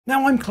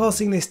Now I'm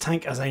classing this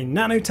tank as a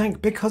nano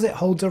tank because it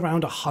holds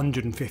around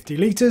 150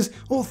 litres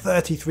or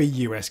 33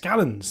 US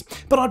gallons,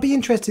 but I'd be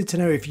interested to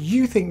know if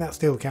you think that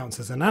still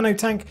counts as a nano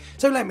tank,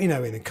 so let me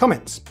know in the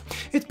comments.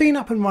 It's been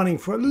up and running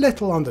for a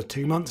little under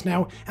 2 months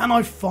now, and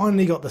I've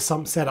finally got the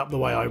sump set up the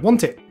way I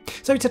want it.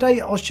 So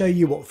today I'll show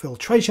you what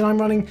filtration I'm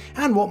running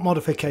and what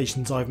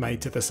modifications I've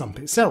made to the sump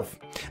itself.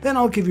 Then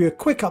I'll give you a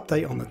quick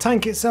update on the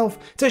tank itself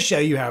to show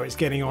you how it's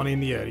getting on in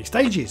the early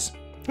stages.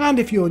 And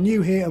if you're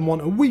new here and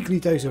want a weekly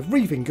dose of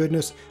reefing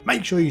goodness,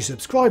 make sure you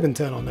subscribe and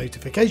turn on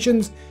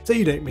notifications so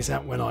you don't miss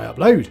out when I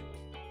upload.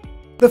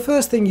 The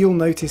first thing you'll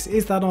notice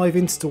is that I've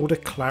installed a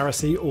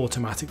Clarisea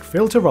automatic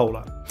filter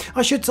roller.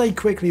 I should say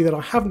quickly that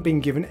I haven't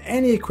been given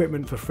any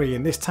equipment for free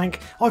in this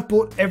tank. I've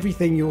bought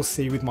everything you'll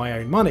see with my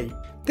own money.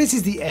 This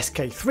is the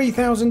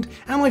SK3000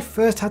 and I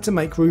first had to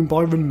make room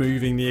by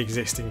removing the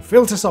existing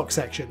filter sock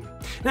section.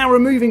 Now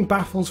removing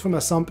baffles from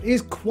a sump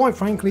is quite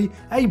frankly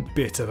a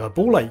bit of a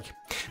ball ache.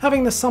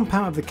 Having the sump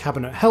out of the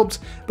cabinet helped,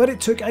 but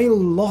it took a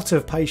lot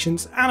of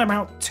patience and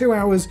about 2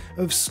 hours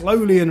of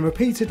slowly and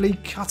repeatedly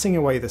cutting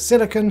away the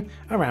silicone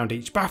around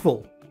each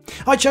baffle.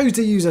 I chose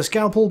to use a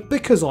scalpel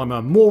because I'm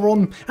a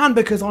moron and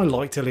because I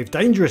like to live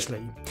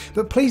dangerously.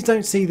 But please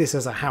don't see this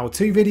as a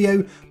how-to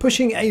video.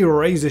 Pushing a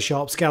razor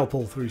sharp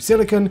scalpel through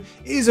silicone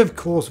is of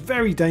course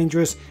very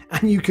dangerous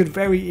and you could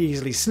very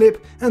easily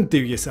slip and do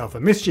yourself a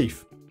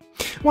mischief.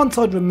 Once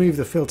I'd removed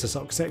the filter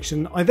sock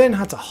section, I then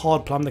had to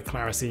hard plumb the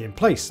Clarisea in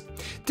place.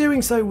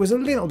 Doing so was a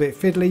little bit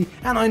fiddly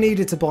and I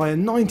needed to buy a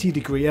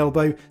 90-degree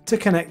elbow to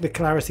connect the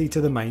Clarisea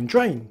to the main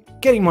drain.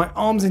 Getting my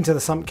arms into the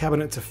sump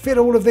cabinet to fit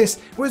all of this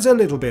was a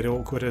little bit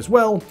awkward as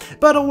well,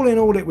 but all in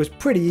all it was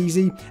pretty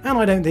easy and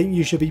I don't think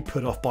you should be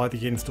put off by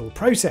the install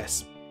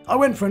process. I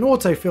went for an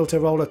auto filter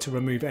roller to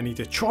remove any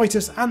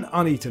detritus and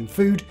uneaten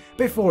food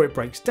before it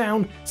breaks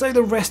down, so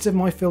the rest of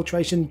my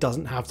filtration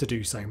doesn't have to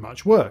do so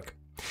much work.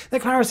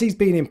 The Clarisea's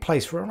been in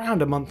place for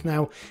around a month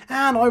now,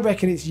 and I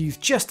reckon it's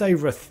used just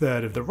over a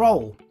third of the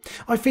roll.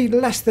 I feed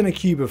less than a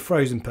cube of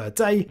frozen per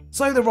day,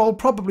 so the roll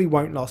probably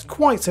won't last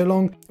quite so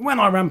long when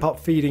I ramp up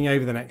feeding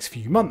over the next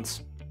few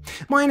months.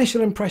 My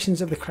initial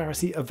impressions of the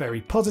Clarisea are very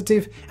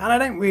positive, and I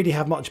don't really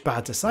have much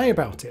bad to say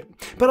about it,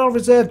 but I'll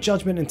reserve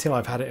judgment until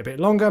I've had it a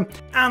bit longer,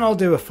 and I'll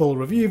do a full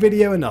review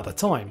video another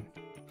time.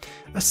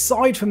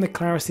 Aside from the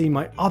Clarisea,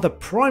 my other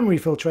primary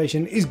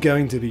filtration is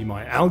going to be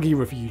my algae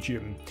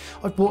Refugium.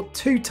 I've bought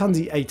 2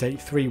 Tunzi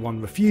 8831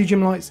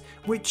 Refugium lights,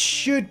 which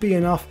should be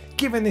enough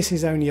given this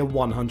is only a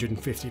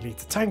 150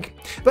 litre tank,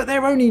 but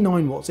they're only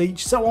 9 watts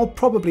each, so I'll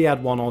probably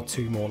add 1 or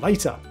 2 more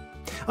later.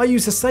 I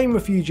use the same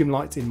Refugium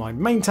lights in my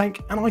main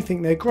tank and I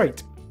think they're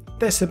great.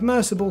 They're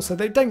submersible so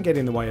they don't get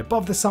in the way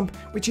above the sump,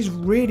 which is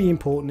really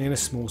important in a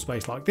small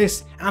space like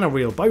this and a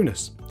real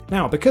bonus.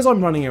 Now, because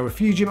I'm running a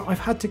Refugium, I've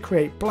had to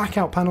create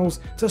blackout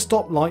panels to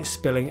stop light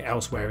spilling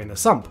elsewhere in the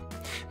sump.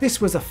 This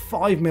was a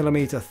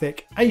 5mm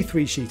thick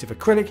A3 sheet of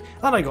acrylic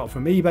that I got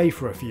from eBay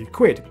for a few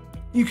quid.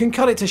 You can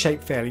cut it to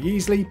shape fairly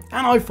easily,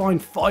 and I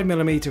find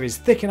 5mm is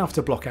thick enough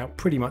to block out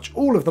pretty much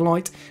all of the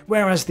light,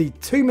 whereas the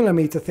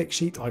 2mm thick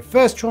sheet I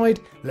first tried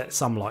let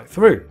some light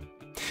through.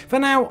 For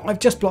now, I've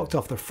just blocked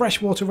off the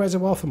freshwater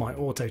reservoir for my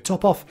auto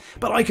top off,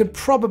 but I could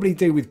probably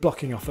do with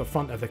blocking off the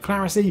front of the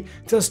Clarisea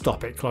to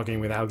stop it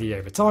clogging with algae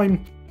over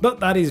time, but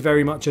that is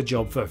very much a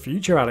job for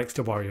future Alex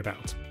to worry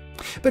about.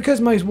 Because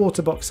most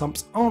Waterbox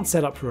sumps aren't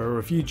set up for a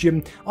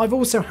Refugium, I've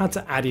also had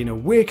to add in a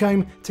weir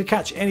comb to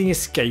catch any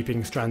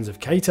escaping strands of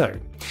Chaeto.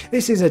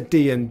 This is a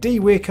D&D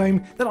weir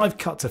comb that I've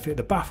cut to fit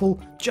the baffle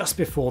just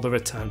before the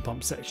return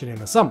pump section in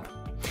the sump.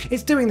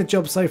 It's doing the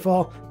job so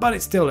far, but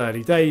it's still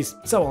early days,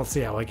 so I'll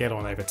see how I get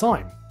on over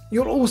time.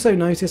 You'll also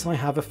notice I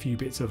have a few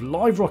bits of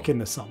live rock in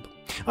the sump.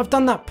 I've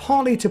done that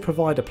partly to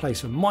provide a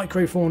place for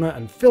microfauna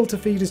and filter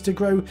feeders to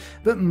grow,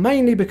 but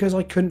mainly because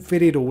I couldn't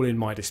fit it all in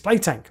my display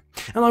tank,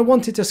 and I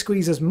wanted to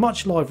squeeze as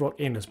much live rock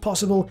in as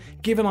possible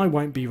given I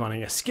won't be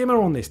running a skimmer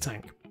on this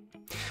tank.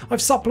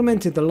 I've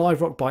supplemented the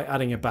live rock by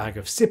adding a bag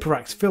of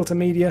Cyperax filter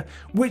media,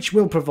 which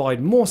will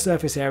provide more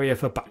surface area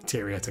for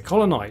bacteria to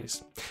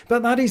colonise.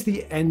 But that is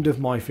the end of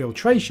my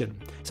filtration,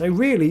 so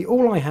really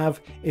all I have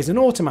is an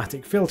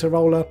automatic filter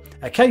roller,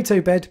 a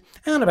Chaeto bed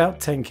and about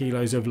 10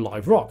 kilos of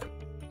live rock.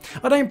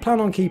 I don't plan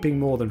on keeping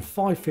more than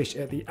 5 fish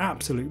at the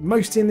absolute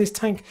most in this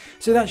tank,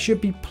 so that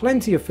should be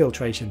plenty of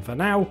filtration for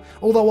now,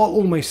 although I'll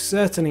almost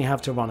certainly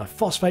have to run a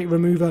phosphate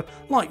remover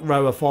like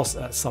Roaphos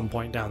at some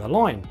point down the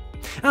line.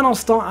 And I'll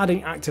start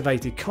adding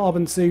activated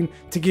carbon soon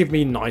to give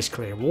me nice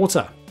clear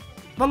water.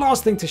 The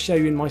last thing to show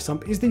you in my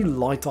sump is the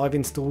light I've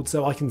installed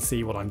so I can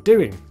see what I'm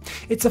doing.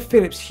 It's a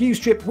Philips Hue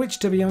strip, which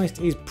to be honest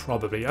is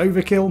probably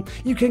overkill.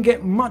 You can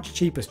get much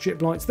cheaper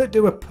strip lights that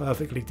do a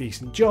perfectly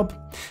decent job,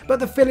 but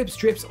the Philips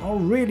strips are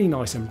really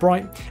nice and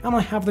bright, and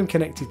I have them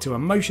connected to a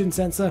motion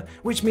sensor,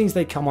 which means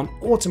they come on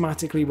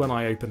automatically when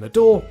I open the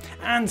door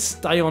and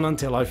stay on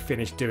until I've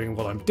finished doing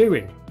what I'm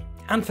doing.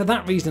 And for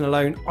that reason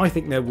alone, I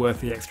think they're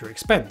worth the extra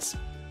expense.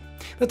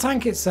 The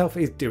tank itself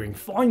is doing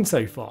fine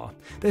so far.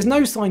 There's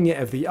no sign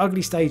yet of the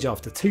ugly stage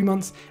after 2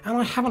 months, and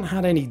I haven't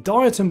had any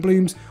diatom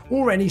blooms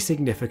or any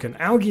significant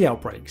algae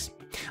outbreaks.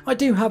 I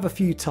do have a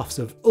few tufts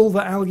of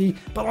ulva algae,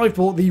 but I've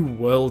bought the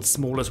world's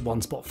smallest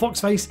one-spot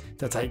foxface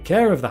to take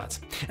care of that,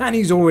 and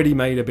he's already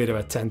made a bit of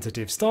a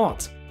tentative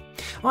start.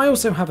 I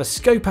also have a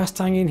Scopas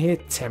tang in here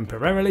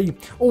temporarily,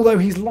 although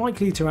he's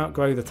likely to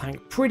outgrow the tank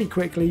pretty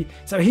quickly,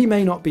 so he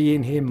may not be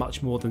in here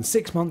much more than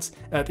 6 months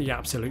at the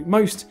absolute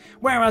most,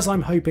 whereas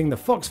I'm hoping the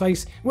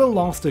foxface will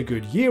last a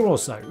good year or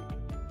so.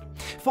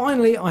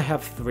 Finally, I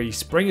have 3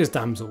 Springer's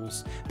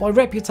damsels. By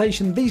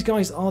reputation, these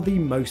guys are the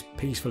most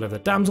peaceful of the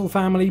damsel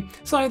family,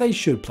 so they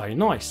should play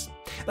nice.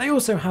 They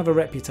also have a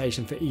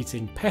reputation for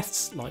eating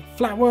pests like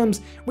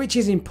flatworms, which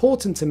is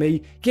important to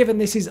me given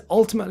this is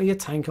ultimately a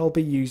tank I'll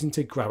be using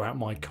to grow out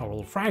my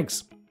coral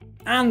frags.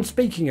 And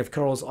speaking of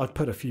corals, I've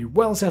put a few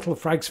well-settled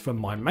frags from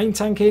my main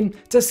tank in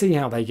to see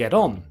how they get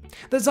on.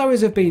 The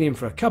Zoas have been in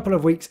for a couple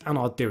of weeks and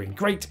are doing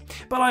great,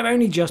 but I've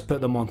only just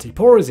put the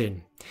Montiporas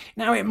in.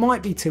 Now it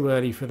might be too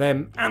early for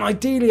them, and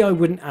ideally I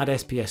wouldn't add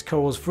SPS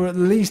corals for at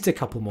least a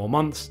couple more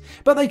months,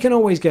 but they can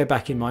always go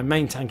back in my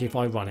main tank if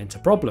I run into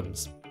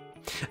problems.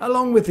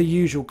 Along with the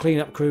usual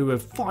cleanup crew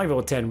of 5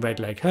 or 10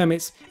 redleg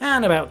hermits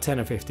and about 10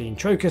 or 15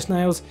 trochus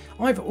snails,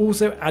 I've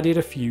also added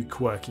a few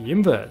quirky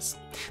inverts.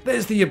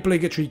 There's the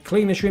obligatory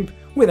cleaner shrimp,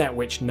 without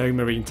which no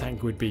marine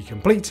tank would be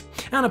complete,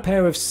 and a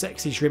pair of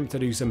sexy shrimp to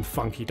do some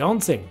funky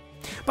dancing.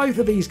 Both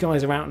of these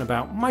guys are out and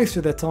about most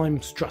of the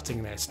time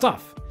strutting their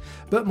stuff.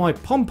 But my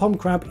pom-pom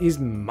crab is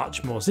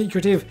much more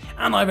secretive,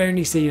 and I've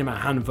only seen him a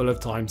handful of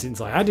times since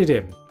I added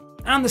him.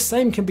 And the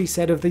same can be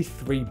said of the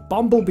 3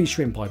 bumblebee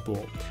shrimp I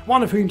bought,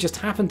 one of whom just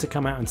happened to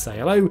come out and say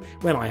hello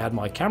when I had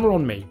my camera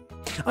on me.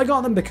 I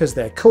got them because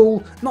they're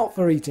cool, not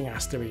for eating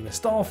Asterina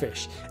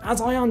starfish.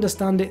 As I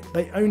understand it,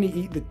 they only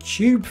eat the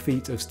tube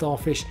feet of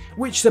starfish,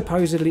 which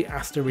supposedly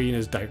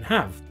Asterinas don't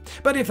have.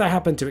 But if they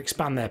happen to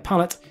expand their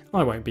palate,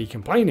 I won't be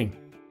complaining.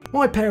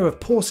 My pair of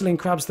porcelain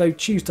crabs though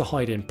choose to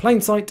hide in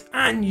plain sight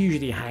and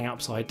usually hang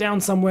upside down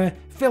somewhere,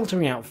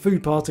 filtering out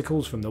food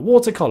particles from the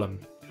water column.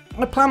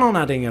 I plan on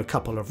adding a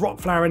couple of rock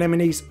flower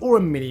anemones or a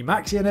mini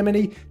maxi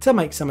anemone to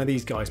make some of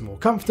these guys more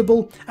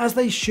comfortable, as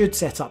they should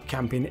set up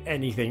camp in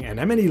anything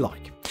anemone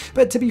like.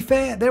 But to be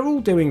fair, they're all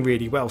doing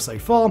really well so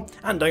far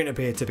and don't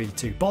appear to be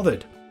too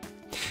bothered.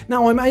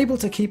 Now I'm able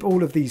to keep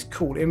all of these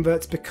cool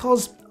inverts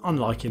because,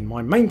 unlike in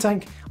my main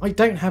tank, I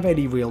don't have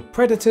any real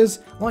predators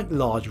like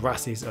large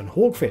wrasses and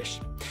hawkfish,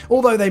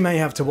 although they may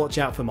have to watch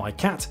out for my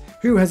cat,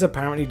 who has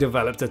apparently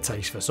developed a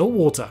taste for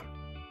saltwater.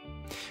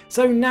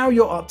 So now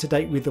you're up to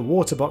date with the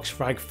Waterbox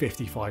Frag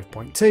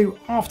 55.2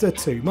 after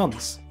 2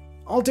 months.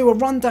 I'll do a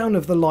rundown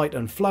of the light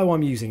and flow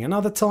I'm using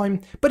another time,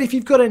 but if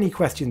you've got any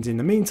questions in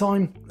the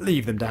meantime,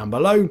 leave them down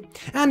below.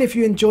 And if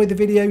you enjoyed the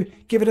video,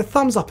 give it a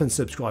thumbs up and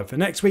subscribe for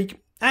next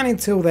week. And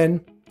until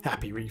then,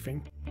 happy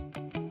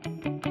reefing.